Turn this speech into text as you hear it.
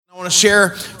I want to share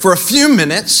for a few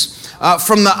minutes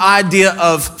from the idea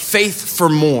of faith for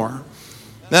more.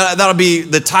 That'll be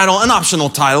the title, an optional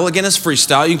title. Again, it's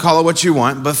freestyle. You can call it what you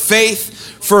want, but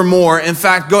faith for more. In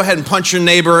fact, go ahead and punch your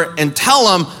neighbor and tell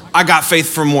them, I got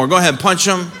faith for more. Go ahead and punch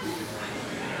them.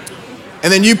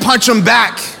 And then you punch them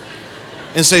back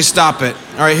and say, stop it.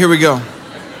 All right, here we go.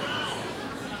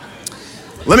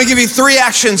 Let me give you 3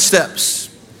 action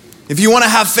steps. If you want to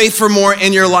have faith for more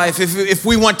in your life, if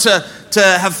we want to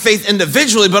have faith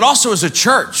individually, but also as a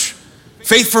church,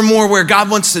 faith for more where God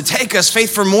wants to take us,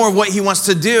 faith for more what he wants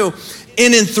to do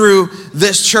in and through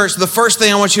this church. The first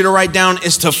thing I want you to write down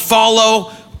is to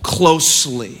follow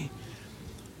closely.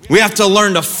 We have to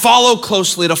learn to follow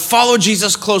closely, to follow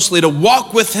Jesus closely, to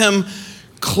walk with him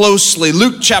closely.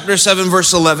 Luke chapter 7,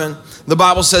 verse 11, the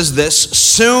Bible says this,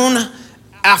 soon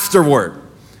afterward.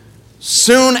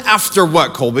 Soon after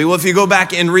what, Colby? Well, if you go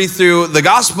back and read through the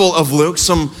Gospel of Luke,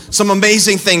 some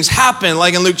amazing things happen,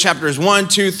 like in Luke chapters 1,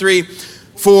 2, 3,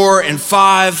 4, and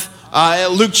 5.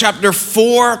 Luke chapter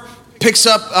 4 picks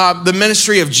up the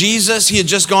ministry of Jesus. He had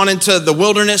just gone into the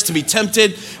wilderness to be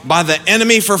tempted by the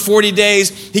enemy for 40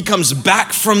 days. He comes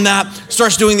back from that,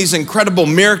 starts doing these incredible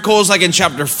miracles, like in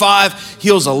chapter 5,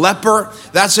 heals a leper.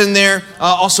 That's in there.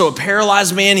 Also a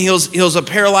paralyzed man, heals a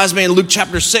paralyzed man. Luke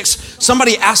chapter 6,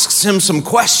 somebody asks him some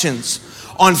questions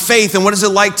on faith and what is it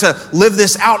like to live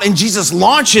this out? And Jesus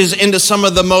launches into some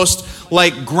of the most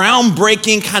like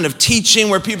groundbreaking kind of teaching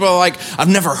where people are like, I've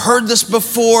never heard this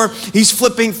before. He's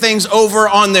flipping things over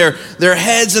on their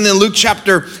heads. And then Luke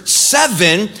chapter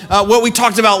 7, what we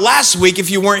talked about last week,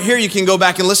 if you weren't here, you can go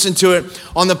back and listen to it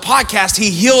on the podcast. He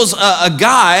heals a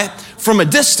guy from a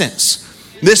distance.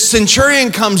 This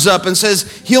centurion comes up and says,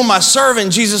 heal my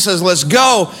servant. Jesus says, let's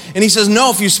go. And he says, no,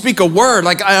 if you speak a word,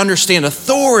 like I understand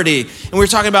authority. And we're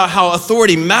talking about how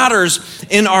authority matters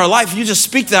in our life. You just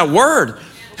speak that word,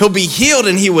 he'll be healed.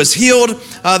 And he was healed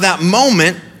that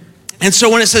moment. And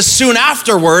so when it says soon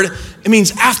afterward, it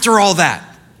means after all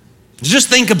that. Just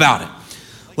think about it.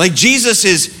 Like Jesus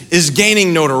is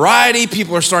gaining notoriety.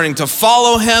 People are starting to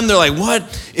follow him. They're like,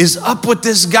 what is up with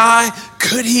this guy?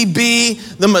 Could he be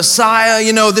the Messiah?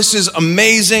 You know, this is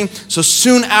amazing. So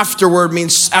soon afterward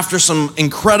means after some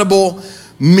incredible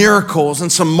miracles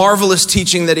and some marvelous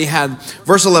teaching that he had.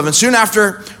 Verse 11, soon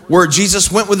afterward,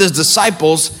 Jesus went with his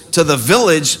disciples to the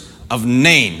village of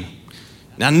Nain.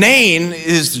 Now, Nain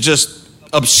is just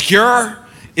obscure.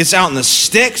 It's out in the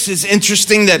sticks. It's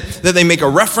interesting that they make a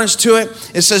reference to it.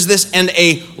 It says this, and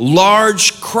a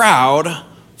large crowd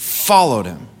followed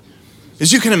him.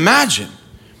 As you can imagine,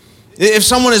 if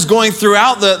someone is going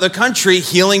throughout the country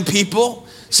healing people,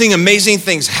 seeing amazing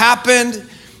things happen,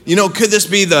 you know, could this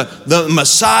be the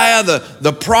Messiah,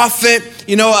 the prophet?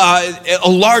 You know, a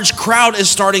large crowd is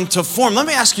starting to form. Let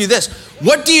me ask you this.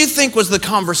 What do you think was the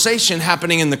conversation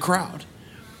happening in the crowd?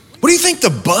 What do you think the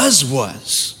buzz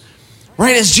was?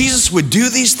 Right, as Jesus would do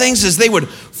these things, as they would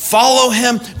follow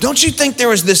him, don't you think there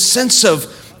was this sense of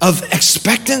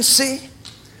expectancy?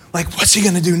 Like, what's he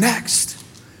gonna do next?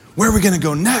 Where are we gonna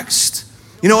go next?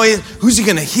 You know, who's he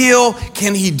gonna heal?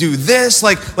 Can he do this?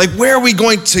 Like where are we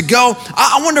going to go?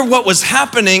 I wonder what was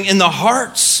happening in the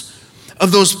hearts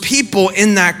of those people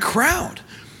in that crowd.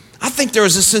 I think there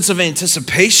was a sense of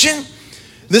anticipation.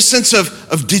 This sense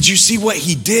of did you see what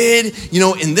he did, you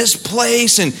know, in this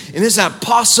place? And is that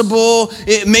possible?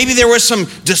 Maybe there was some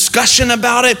discussion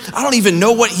about it. I don't even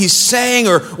know what he's saying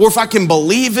or if I can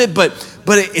believe it, but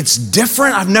it's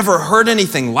different. I've never heard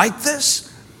anything like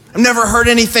this. I've never heard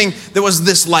anything that was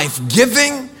this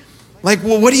life-giving. Like,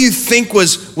 well, what do you think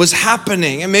was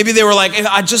happening? And maybe they were like,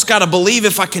 I just got to believe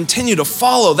if I continue to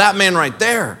follow that man right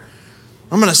there,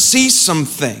 I'm going to see some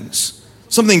things.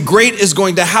 Something great is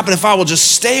going to happen if I will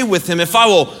just stay with him, if I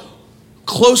will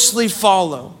closely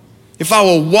follow, if I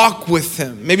will walk with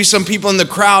him. Maybe some people in the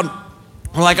crowd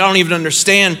are like, I don't even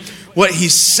understand what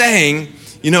he's saying,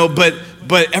 you know, but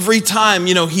every time,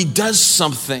 you know, he does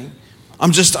something,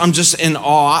 I'm just in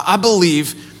awe. I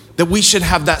believe that we should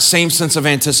have that same sense of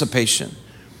anticipation.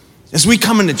 As we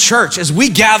come into church, as we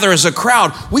gather as a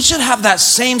crowd, we should have that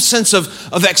same sense of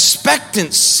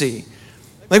expectancy.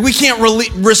 Like we can't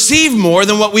receive more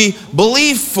than what we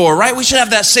believe for, right? We should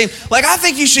have that same, like I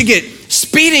think you should get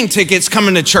speeding tickets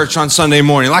coming to church on Sunday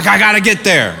morning. Like I gotta get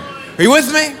there. Are you with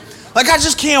me? Like I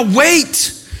just can't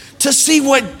wait to see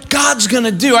what God's gonna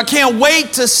do. I can't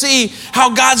wait to see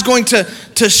how God's going to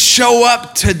show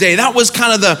up today. That was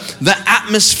kind of the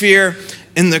atmosphere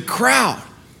in the crowd.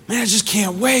 Man, I just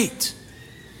can't wait.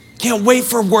 Can't wait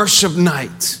for worship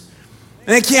night.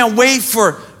 And I can't wait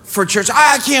for church.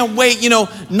 I can't wait,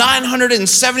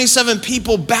 977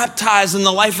 people baptized in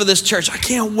the life of this church. I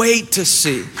can't wait to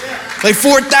see. Like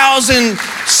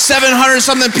 4,700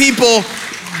 something people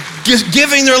just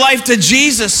giving their life to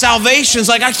Jesus. Salvation's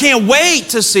like, I can't wait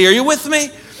to see. Are you with me?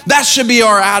 That should be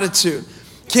our attitude.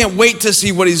 Can't wait to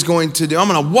see what he's going to do. I'm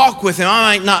going to walk with him.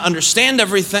 I might not understand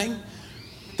everything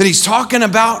that he's talking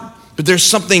about, but there's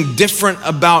something different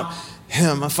about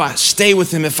him if I stay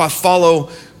with him, if I follow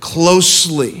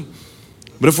closely.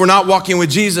 But if we're not walking with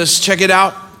Jesus, check it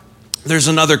out, there's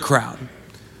another crowd.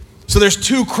 So there's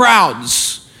two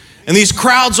crowds, and these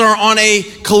crowds are on a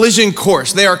collision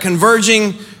course. They are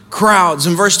converging crowds.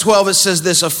 In verse 12, it says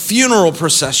this: a funeral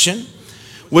procession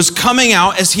was coming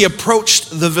out as he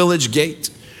approached the village gate.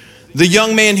 The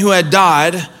young man who had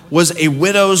died was a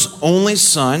widow's only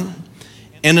son,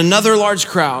 and another large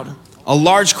crowd, a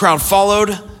large crowd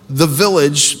followed the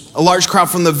village. A large crowd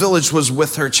from the village was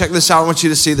with her. Check this out. I want you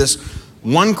to see this.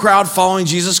 One crowd following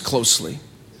Jesus closely,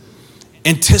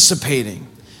 anticipating,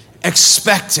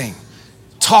 expecting,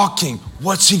 talking.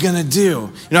 What's he gonna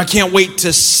do? I can't wait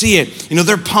to see it.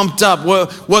 They're pumped up.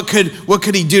 What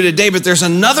could he do today? But there's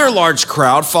another large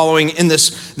crowd following in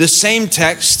this same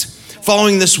text,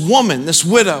 following this woman, this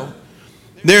widow.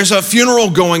 There's a funeral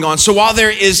going on. So while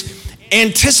there is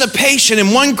anticipation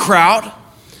in one crowd,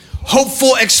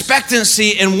 hopeful expectancy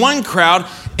in one crowd,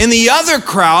 in the other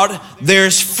crowd,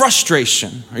 there's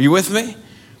frustration. Are you with me?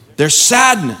 There's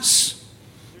sadness.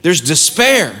 There's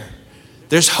despair.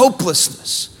 There's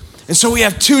hopelessness. And so we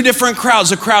have two different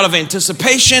crowds, a crowd of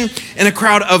anticipation and a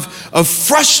crowd of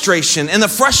frustration. And the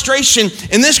frustration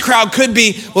in this crowd could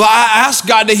be, well, I asked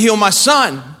God to heal my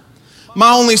son,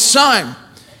 my only son.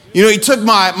 He took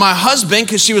my husband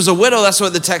because she was a widow. That's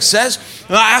what the text says.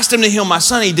 And I asked him to heal my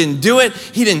son. He didn't do it.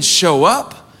 He didn't show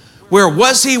up. Where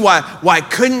was he? Why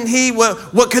couldn't he?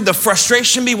 What could the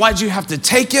frustration be? Why'd you have to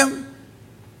take him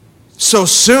so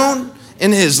soon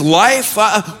in his life?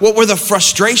 What were the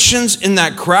frustrations in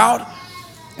that crowd?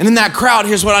 And in that crowd,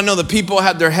 here's what I know. The people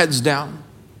had their heads down.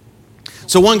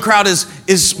 So one crowd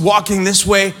is walking this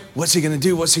way. What's he going to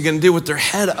do? What's he going to do? With their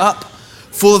head up,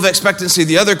 full of expectancy.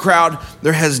 The other crowd,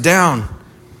 their heads down,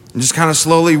 and just kind of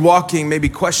slowly walking, maybe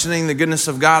questioning the goodness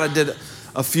of God. I did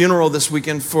a funeral this week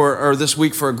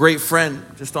for a great friend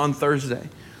just on Thursday.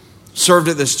 Served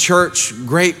at this church,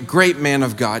 great man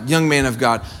of God, young man of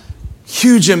God,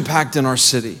 huge impact in our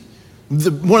city.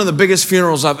 One of the biggest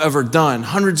funerals I've ever done.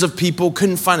 Hundreds of people,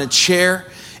 couldn't find a chair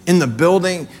in the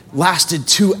building. Lasted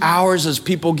 2 hours as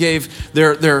people gave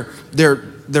their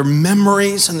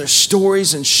memories and their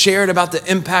stories and shared about the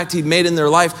impact he'd made in their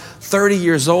life. 30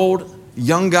 years old,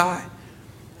 young guy,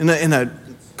 in a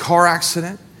car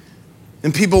accident.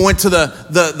 And people went to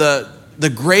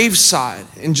the graveside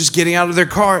and just getting out of their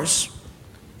cars.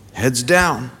 Heads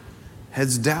down,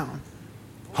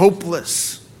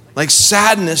 hopeless, like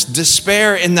sadness,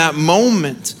 despair in that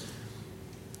moment.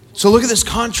 So look at this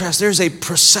contrast. There's a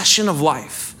procession of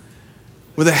life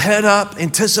with a head up,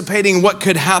 anticipating what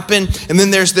could happen. And then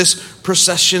there's this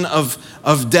procession of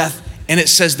death. And it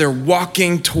says they're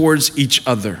walking towards each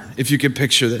other, if you could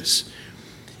picture this.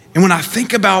 And when I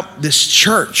think about this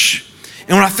church,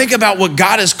 and when I think about what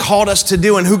God has called us to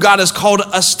do and who God has called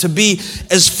us to be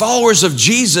as followers of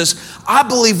Jesus, I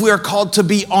believe we are called to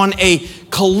be on a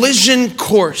collision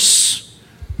course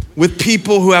with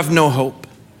people who have no hope.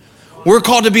 We're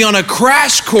called to be on a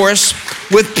crash course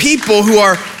with people who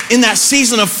are in that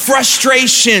season of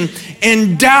frustration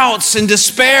and doubts and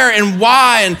despair and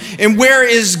why and where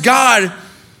is God?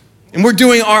 And we're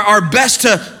doing our best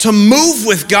to move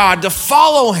with God, to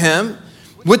follow him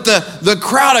with the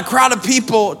crowd, a crowd of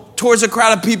people, towards a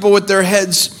crowd of people with their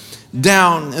heads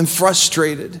down and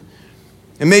frustrated.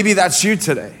 And maybe that's you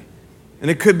today. And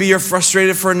it could be you're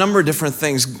frustrated for a number of different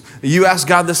things. You ask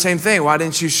God the same thing. Why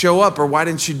didn't you show up? Or why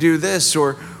didn't you do this?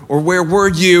 Or where were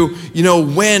you,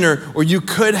 when? Or you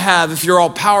could have if you're all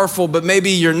powerful, but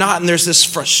maybe you're not. And there's this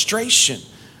frustration.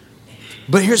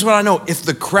 But here's what I know. If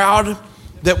the crowd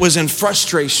that was in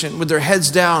frustration with their heads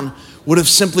down would have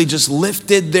simply just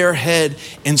lifted their head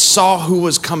and saw who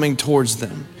was coming towards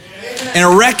them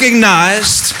and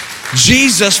recognized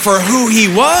Jesus for who he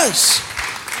was.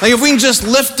 Like if we can just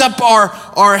lift up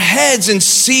our heads and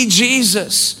see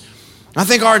Jesus, I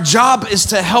think our job is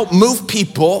to help move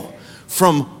people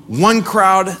from one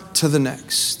crowd to the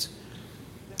next,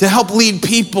 to help lead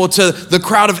people to the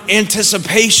crowd of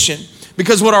anticipation.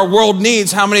 Because what our world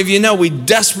needs, how many of you know, we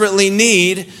desperately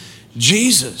need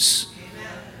Jesus.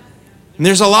 And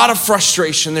there's a lot of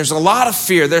frustration. There's a lot of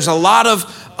fear. There's a lot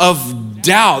of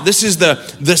doubt. This is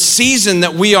the season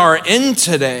that we are in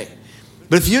today.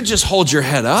 But if you just hold your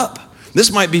head up,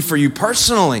 This might be for you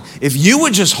personally. If you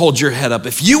would just hold your head up,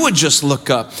 if you would just look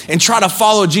up and try to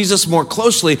follow Jesus more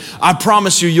closely, I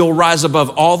promise you, you'll rise above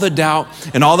all the doubt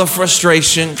and all the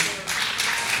frustration,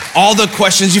 all the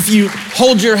questions. If you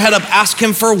hold your head up, ask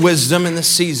him for wisdom in this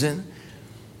season.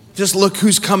 Just look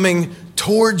who's coming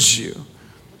towards you.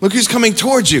 Look who's coming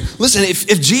towards you. Listen,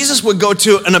 if Jesus would go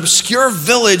to an obscure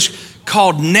village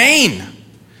called Nain,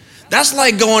 that's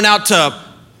like going out to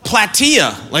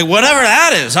Platia, like whatever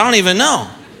that is. I don't even know.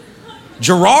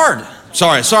 Gerard.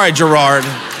 Sorry, Gerard.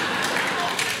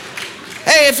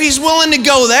 Hey, if he's willing to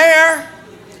go there,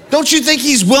 don't you think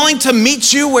he's willing to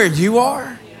meet you where you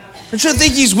are? Don't you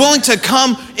think he's willing to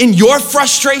come in your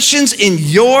frustrations, in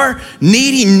your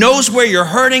need? He knows where you're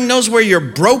hurting, knows where you're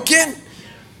broken.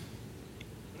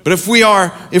 But if we're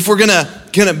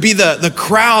gonna be the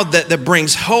crowd that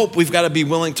brings hope, we've got to be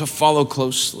willing to follow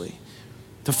closely.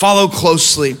 To follow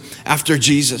closely after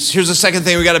Jesus. Here's the second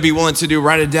thing we got to be willing to do.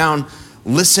 Write it down.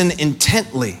 Listen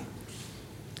intently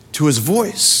to his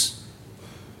voice.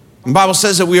 The Bible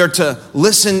says that we are to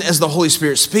listen as the Holy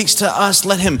Spirit speaks to us.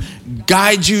 Let him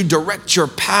guide you, direct your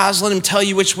paths. Let him tell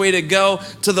you which way to go,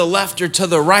 to the left or to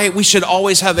the right. We should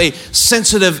always have a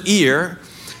sensitive ear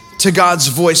to God's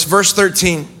voice. Verse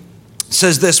 13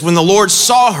 says this: when the Lord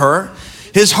saw her,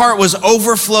 his heart was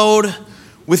overflowed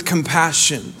with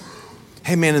compassion.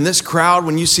 Hey man, in this crowd,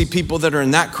 when you see people that are in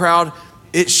that crowd,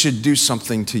 it should do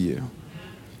something to you.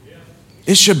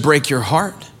 It should break your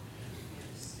heart.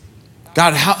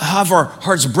 God, have our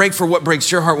hearts break for what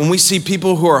breaks your heart. When we see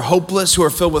people who are hopeless, who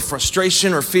are filled with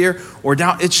frustration or fear or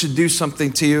doubt, it should do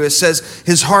something to you. It says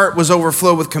his heart was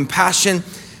overflowed with compassion.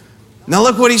 Now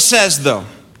look what he says though.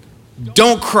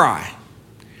 Don't cry.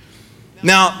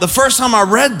 Now, the first time I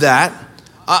read that,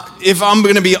 if I'm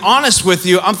going to be honest with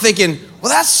you, I'm thinking,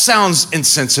 well, that sounds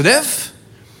insensitive.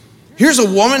 Here's a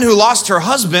woman who lost her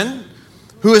husband,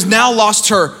 who has now lost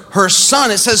her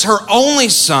son. It says her only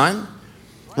son,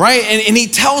 right? And he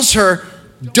tells her,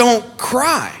 don't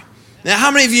cry. Now,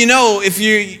 how many of you know if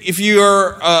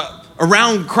you're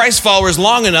around Christ followers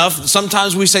long enough,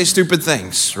 sometimes we say stupid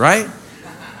things, right?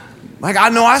 Like, I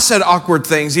know I said awkward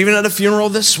things, even at a funeral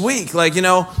this week. Like, I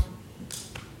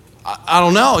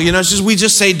don't know. It's just, we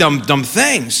just say dumb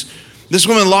things. This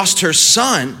woman lost her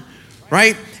son,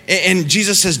 right? And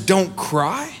Jesus says, don't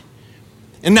cry.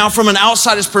 And now from an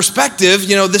outsider's perspective,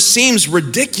 this seems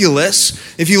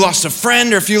ridiculous. If you lost a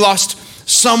friend or if you lost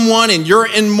someone and you're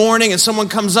in mourning and someone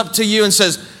comes up to you and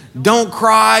says, don't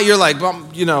cry. You're like,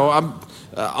 well,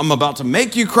 I'm about to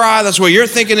make you cry. That's what you're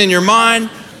thinking in your mind.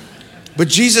 But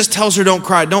Jesus tells her, don't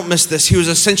cry. Don't miss this. He was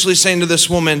essentially saying to this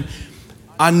woman,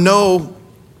 I know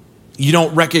you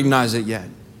don't recognize it yet,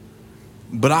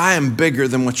 but I am bigger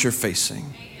than what you're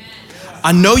facing.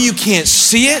 I know you can't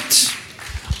see it.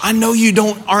 I know you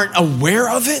aren't aware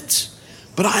of it,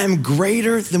 but I am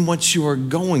greater than what you are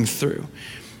going through.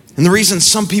 And the reason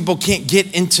some people can't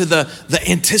get into the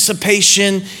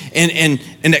anticipation and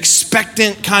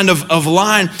expectant kind of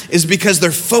line is because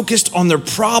they're focused on their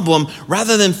problem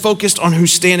rather than focused on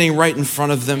who's standing right in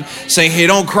front of them, saying, hey,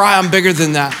 don't cry, I'm bigger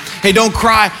than that. Hey, don't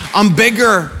cry, I'm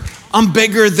bigger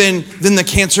than the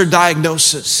cancer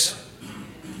diagnosis.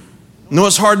 No,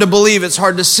 it's hard to believe, it's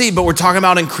hard to see, but we're talking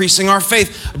about increasing our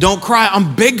faith. Don't cry,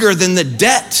 I'm bigger than the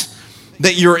debt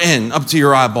that you're in up to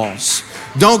your eyeballs.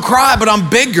 Don't cry, but I'm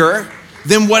bigger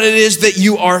than what it is that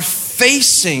you are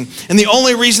facing. And the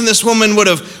only reason this woman would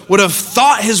have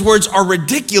thought his words are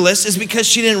ridiculous is because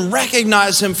she didn't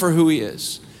recognize him for who he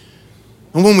is.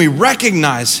 And when we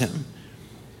recognize him,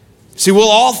 see, we'll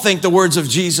all think the words of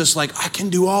Jesus like, I can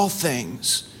do all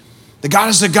things. That God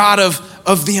is the God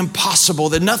of the impossible,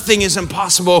 that nothing is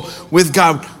impossible with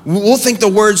God. We'll think the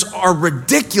words are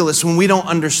ridiculous when we don't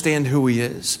understand who he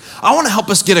is. I want to help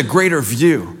us get a greater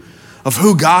view of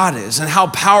who God is and how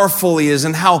powerful he is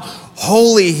and how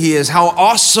holy he is, how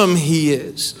awesome he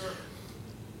is.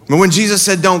 But when Jesus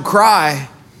said, don't cry,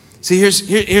 see,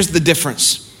 here's the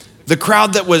difference. The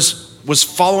crowd that was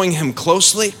following him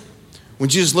closely, when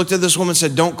Jesus looked at this woman and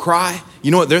said, don't cry, you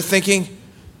know what they're thinking?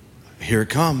 Here it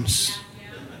comes.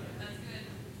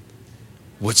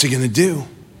 What's he going to do?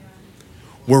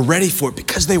 We're ready for it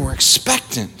because they were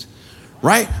expectant,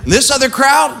 right? This other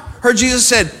crowd heard Jesus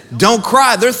said, don't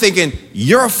cry. They're thinking,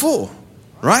 you're a fool,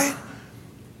 right?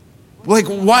 Like,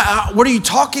 why? What are you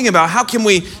talking about? How can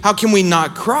we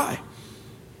not cry?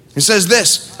 It says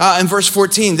this in verse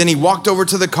 14, then he walked over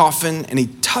to the coffin and he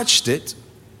touched it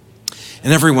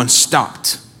and everyone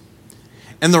stopped.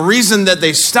 And the reason that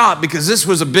they stopped, because this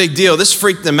was a big deal, this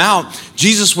freaked them out.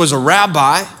 Jesus was a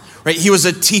rabbi, right? He was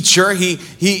a teacher. He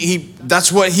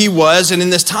that's what he was. And in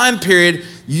this time period,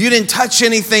 you didn't touch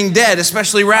anything dead,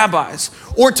 especially rabbis,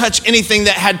 or touch anything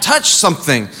that had touched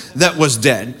something that was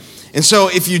dead. And so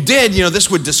if you did, this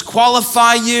would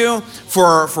disqualify you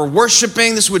for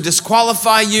worshiping. This would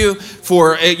disqualify you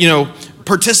for,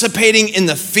 participating in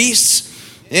the feasts.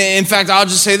 In fact, I'll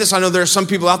just say this. I know there are some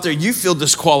people out there, you feel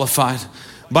disqualified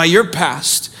by your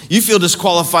past. You feel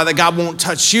disqualified that God won't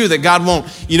touch you, that God won't,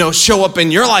 show up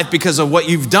in your life because of what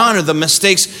you've done or the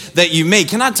mistakes that you make.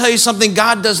 Can I tell you something?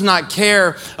 God does not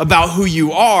care about who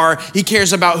you are. He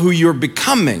cares about who you're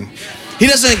becoming. He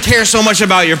doesn't care so much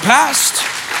about your past,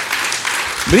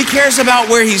 but he cares about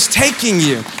where he's taking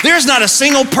you. There's not a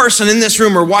single person in this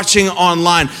room or watching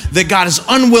online that God is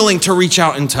unwilling to reach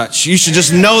out and touch. You should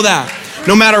just know that.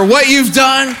 No matter what you've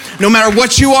done, no matter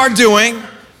what you are doing,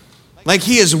 like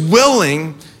he is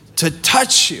willing to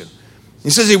touch you.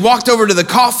 He says he walked over to the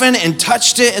coffin and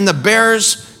touched it, and the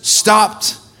bearers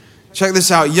stopped. Check this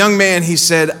out. Young man, he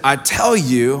said, I tell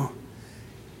you,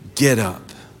 get up.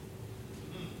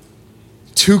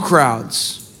 Two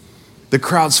crowds. The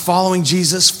crowd's following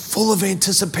Jesus, full of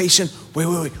anticipation.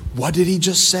 Wait. What did he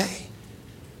just say?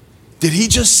 Did he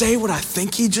just say what I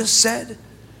think he just said?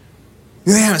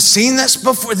 They haven't seen this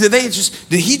before. Did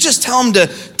he just tell them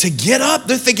to get up?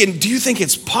 They're thinking, do you think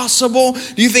it's possible?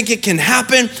 Do you think it can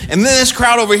happen? And then this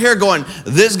crowd over here going,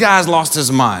 this guy's lost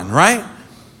his mind, right?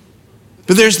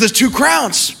 But there's the two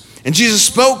crowds. And Jesus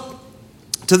spoke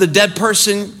to the dead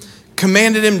person,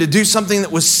 commanded him to do something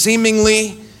that was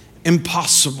seemingly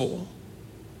impossible.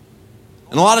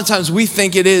 And a lot of times we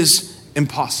think it is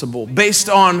impossible based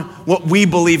on what we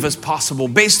believe is possible,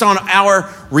 based on our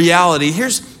reality.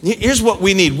 Here's what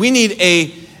we need. We need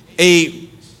a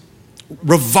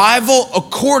revival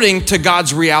according to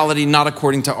God's reality, not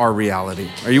according to our reality.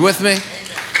 Are you with me?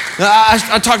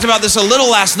 I talked about this a little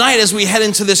last night as we head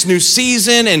into this new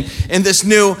season and this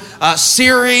new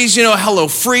series, Hello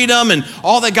Freedom, and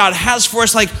all that God has for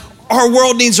us. Like, our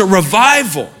world needs a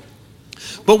revival.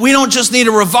 But we don't just need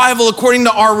a revival according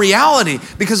to our reality,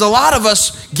 because a lot of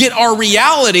us get our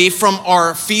reality from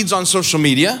our feeds on social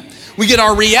media. We get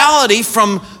our reality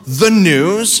from the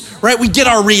news, right? We get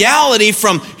our reality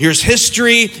from here's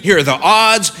history, here are the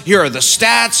odds, here are the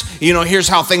stats, here's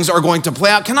how things are going to play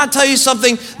out. Can I tell you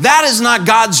something? That is not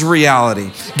God's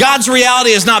reality. God's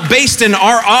reality is not based in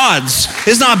our odds.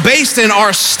 It's not based in our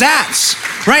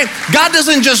stats, right? God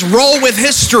doesn't just roll with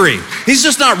history. He's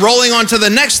just not rolling on to the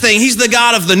next thing. He's the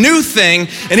God of the new thing,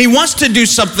 and he wants to do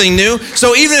something new.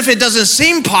 So even if it doesn't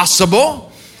seem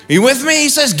possible, are you with me? He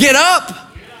says, get up.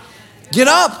 Get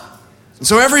up. And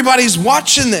so everybody's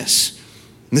watching this.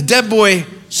 And the dead boy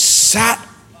sat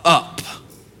up.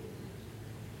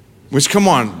 Which, come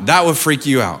on, that would freak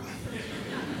you out.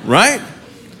 Right?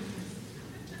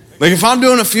 Like if I'm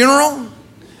doing a funeral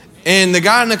and the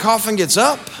guy in the coffin gets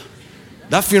up,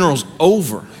 that funeral's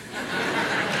over.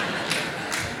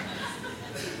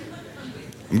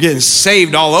 I'm getting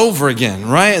saved all over again,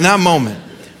 right? In that moment.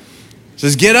 It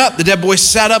says, get up. The dead boy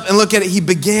sat up, and look at it. He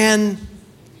began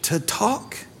to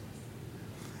talk.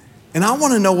 And I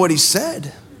want to know what he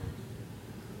said.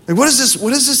 Like, what is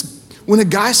this when a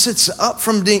guy sits up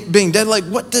from being dead? Like,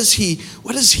 what does he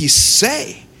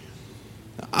say?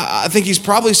 I think he's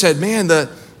probably said, man, the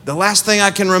last thing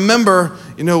I can remember,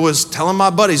 was telling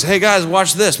my buddies, hey guys,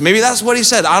 watch this. Maybe that's what he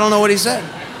said. I don't know what he said.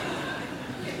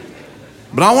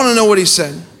 But I want to know what he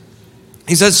said.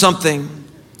 He said something,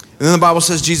 and then the Bible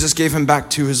says Jesus gave him back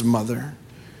to his mother.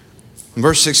 In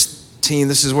verse 16,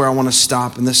 this is where I want to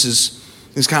stop, and this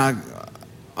is kind of,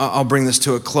 I'll bring this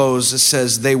to a close. It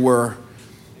says they were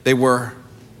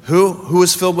who? Who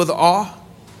was filled with awe?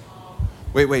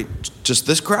 Wait, just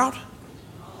this crowd?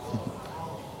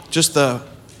 Just the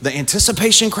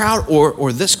anticipation crowd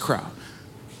or this crowd?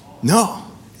 No,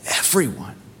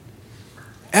 everyone.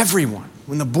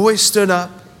 When the boy stood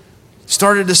up,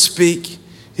 started to speak,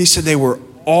 he said they were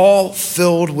all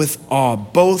filled with awe,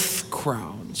 both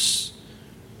crowds.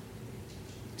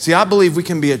 See, I believe we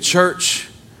can be a church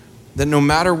that no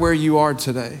matter where you are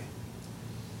today,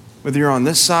 whether you're on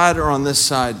this side or on this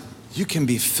side, you can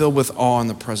be filled with awe in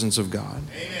the presence of God.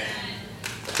 Amen.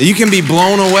 That you can be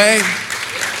blown away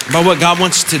by what God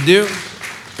wants to do.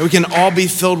 And we can all be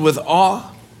filled with awe.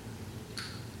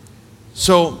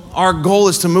 So our goal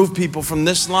is to move people from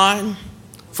this line,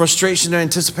 frustration to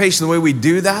anticipation. The way we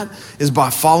do that is by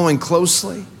following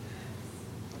closely,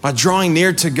 by drawing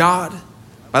near to God,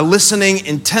 by listening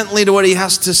intently to what he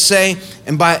has to say,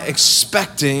 and by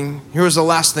expecting. Here's the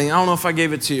last thing. I don't know if I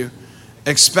gave it to you.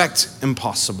 Expect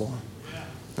impossible.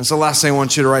 That's the last thing I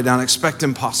want you to write down. Expect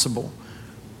impossible.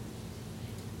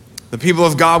 The people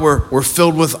of God were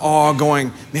filled with awe,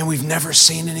 going, man, we've never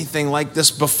seen anything like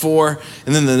this before.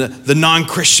 And then the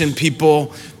non-Christian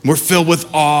people were filled with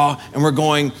awe, and we're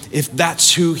going, if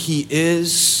that's who he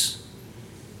is,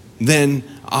 then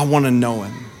I want to know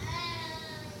him.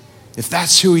 If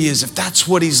that's who he is, if that's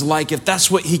what he's like, if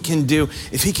that's what he can do,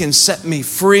 if he can set me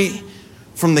free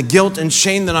from the guilt and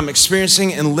shame that I'm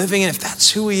experiencing and living in, if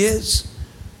that's who he is,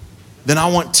 then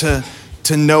I want to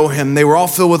know him. They were all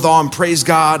filled with awe and praise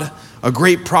God. A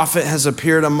great prophet has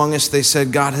appeared among us. They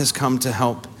said, God has come to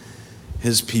help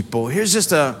his people. Here's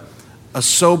just a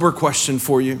sober question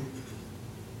for you.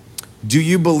 Do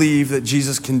you believe that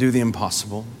Jesus can do the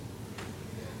impossible?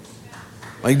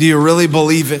 Like, do you really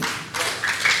believe it?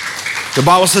 The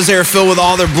Bible says they are filled with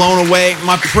awe, they're blown away.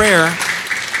 My prayer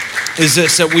is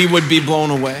this, that we would be blown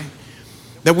away.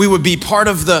 That we would be part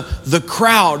of the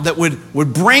crowd that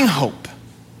would bring hope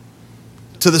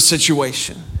to the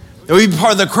situation. That we'd be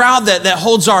part of the crowd that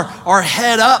holds our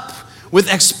head up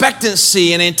with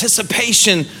expectancy and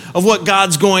anticipation of what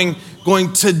God's going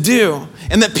to do.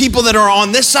 And that people that are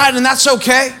on this side, and that's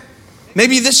okay.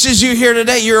 Maybe this is you here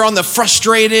today. You're on the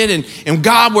frustrated and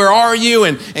God, where are you?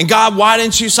 And God, why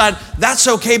didn't you side? That's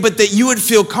okay, but that you would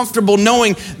feel comfortable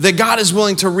knowing that God is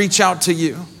willing to reach out to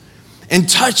you and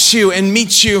touch you and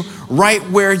meet you right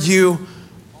where you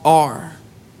are.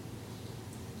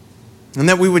 And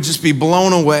that we would just be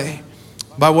blown away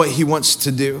by what he wants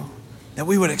to do. That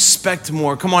we would expect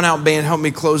more. Come on out, band, help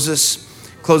me close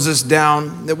this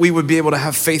down. That we would be able to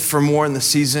have faith for more in the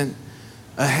season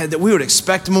ahead. That we would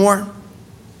expect more.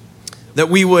 That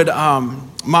we would,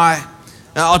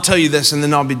 I'll tell you this and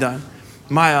then I'll be done.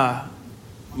 My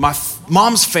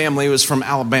mom's family was from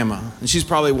Alabama, and she's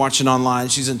probably watching online.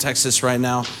 She's in Texas right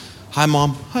now. Hi,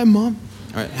 Mom. Hi, Mom.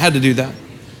 All right, had to do that.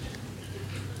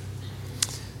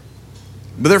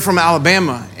 But they're from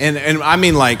Alabama, and I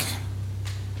mean like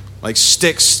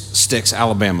Sticks,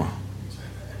 Alabama.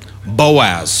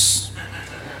 Boaz,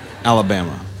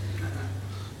 Alabama.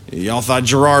 Y'all thought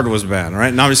Gerard was bad,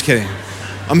 right? No, I'm just kidding.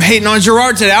 I'm hating on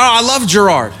Gerard today. I love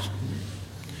Gerard.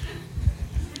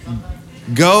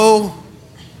 Go.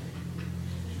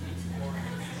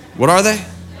 What are they?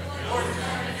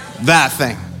 That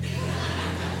thing.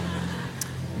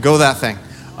 Go that thing.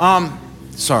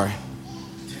 Sorry.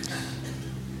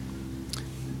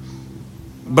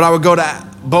 But I would go to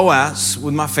Boaz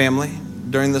with my family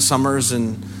during the summers,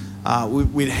 and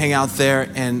we'd hang out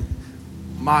there, and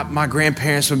my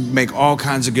grandparents would make all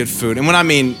kinds of good food. And when I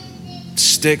mean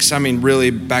Sticks, I mean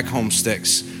really back home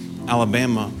Sticks,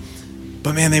 Alabama.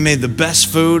 But man, they made the best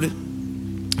food.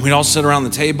 We'd all sit around the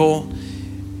table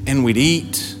and we'd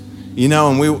eat,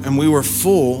 and we were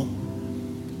full.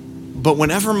 But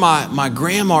whenever my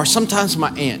grandma, or sometimes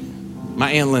my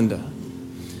Aunt Linda,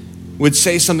 would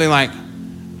say something like,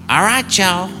 all right,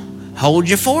 y'all, hold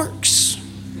your forks.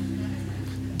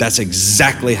 That's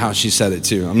exactly how she said it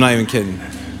too. I'm not even kidding.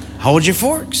 Hold your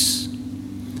forks.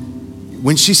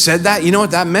 When she said that, you know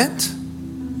what that meant?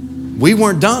 We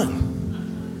weren't done.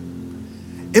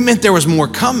 It meant there was more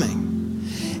coming.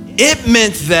 It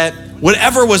meant that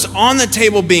whatever was on the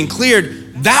table being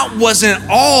cleared, that wasn't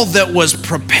all that was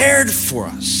prepared for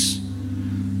us.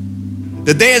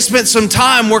 That they had spent some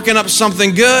time working up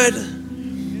something good.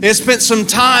 They had spent some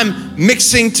time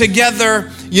mixing together,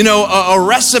 a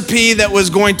recipe that was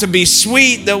going to be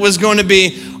sweet, that was going to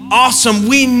be awesome.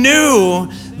 We knew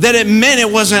that it meant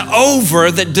it wasn't over,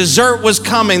 that dessert was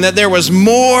coming, that there was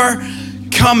more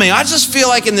coming. I just feel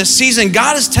like in this season,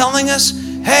 God is telling us,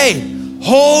 hey,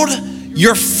 hold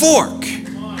your fork.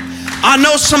 I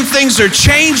know some things are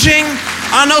changing.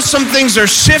 I know some things are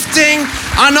shifting.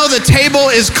 I know the table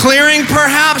is clearing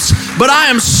perhaps, but I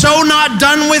am so not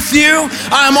done with you.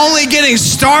 I am only getting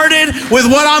started with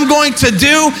what I'm going to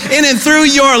do in and through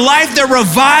your life. The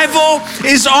revival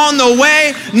is on the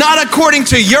way, not according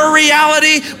to your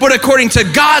reality, but according to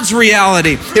God's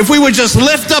reality. If we would just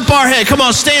lift up our head, come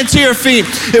on, stand to your feet.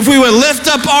 If we would lift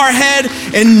up our head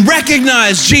and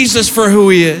recognize Jesus for who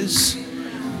he is.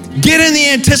 Get in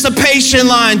the anticipation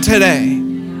line today.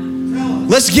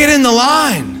 Let's get in the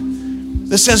line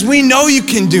that says we know you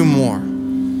can do more.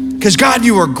 Because God,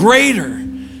 you are greater.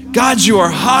 God, you are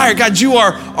higher. God, you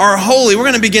are holy. We're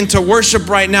going to begin to worship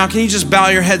right now. Can you just bow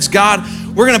your heads? God,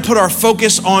 we're going to put our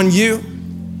focus on you.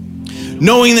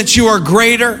 Knowing that you are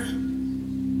greater.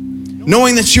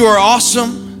 Knowing that you are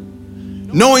awesome.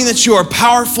 Knowing that you are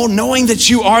powerful. Knowing that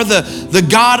you are the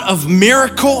God of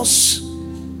miracles.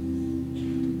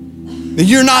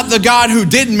 You're not the God who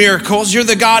did miracles. You're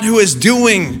the God who is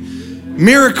doing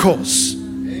miracles.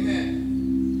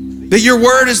 Amen. That your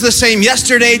word is the same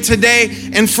yesterday, today,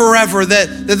 and forever.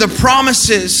 That the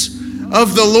promises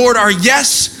of the Lord are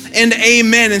yes and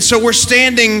amen. And so we're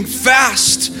standing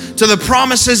fast to the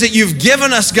promises that you've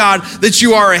given us, God, that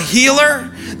you are a healer,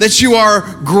 that you are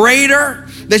greater,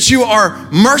 that you are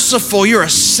merciful, you're a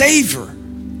savior.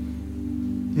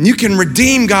 And you can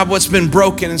redeem, God, what's been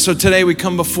broken. And so today we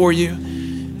come before you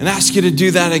and ask you to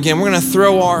do that again. We're going to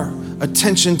throw our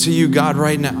attention to you, God,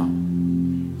 right now.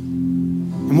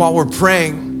 And while we're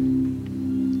praying,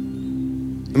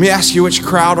 let me ask you, which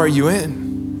crowd are you in?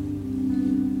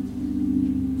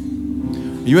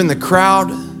 Are you in the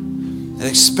crowd that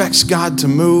expects God to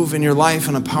move in your life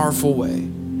in a powerful way?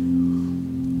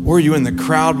 Or are you in the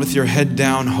crowd with your head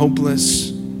down,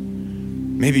 hopeless?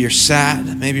 Maybe you're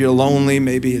sad, maybe you're lonely,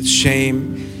 maybe it's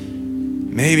shame.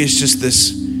 Maybe it's just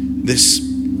this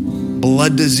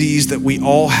blood disease that we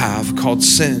all have called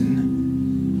sin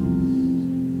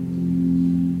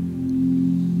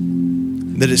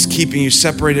that is keeping you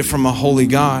separated from a holy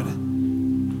God.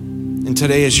 And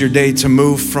today is your day to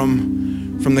move from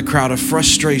the crowd of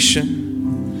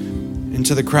frustration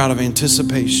into the crowd of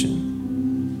anticipation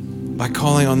by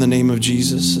calling on the name of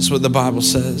Jesus. That's what the Bible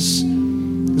says.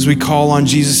 As we call on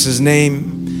Jesus'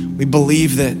 name, we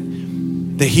believe that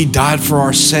he died for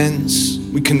our sins.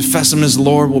 We confess him as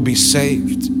Lord, we'll be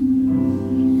saved. So I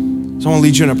want to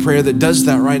lead you in a prayer that does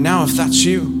that right now, if that's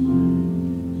you.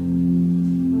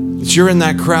 If you're in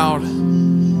that crowd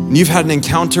and you've had an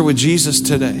encounter with Jesus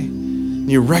today, and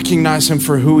you recognize him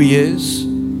for who he is,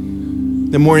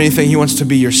 then more than anything, he wants to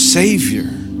be your Savior.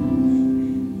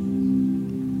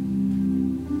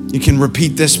 You can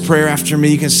repeat this prayer after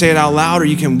me. You can say it out loud or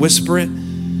you can whisper it.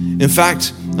 In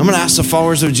fact, I'm going to ask the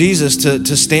followers of Jesus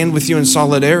to stand with you in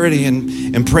solidarity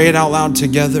and pray it out loud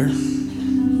together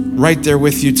right there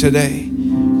with you today.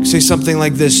 Say something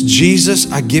like this: Jesus,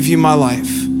 I give you my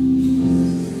life.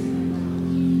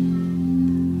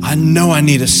 I know I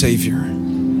need a Savior.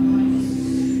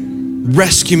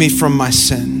 Rescue me from my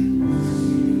sin.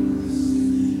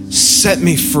 Set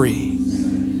me free.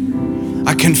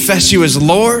 I confess you as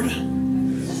Lord.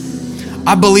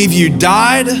 I believe you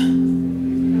died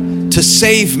to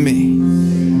save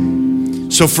me.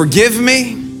 So forgive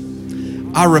me.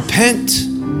 I repent.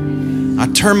 I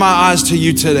turn my eyes to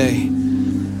you today.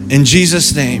 In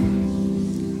Jesus'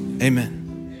 name, amen.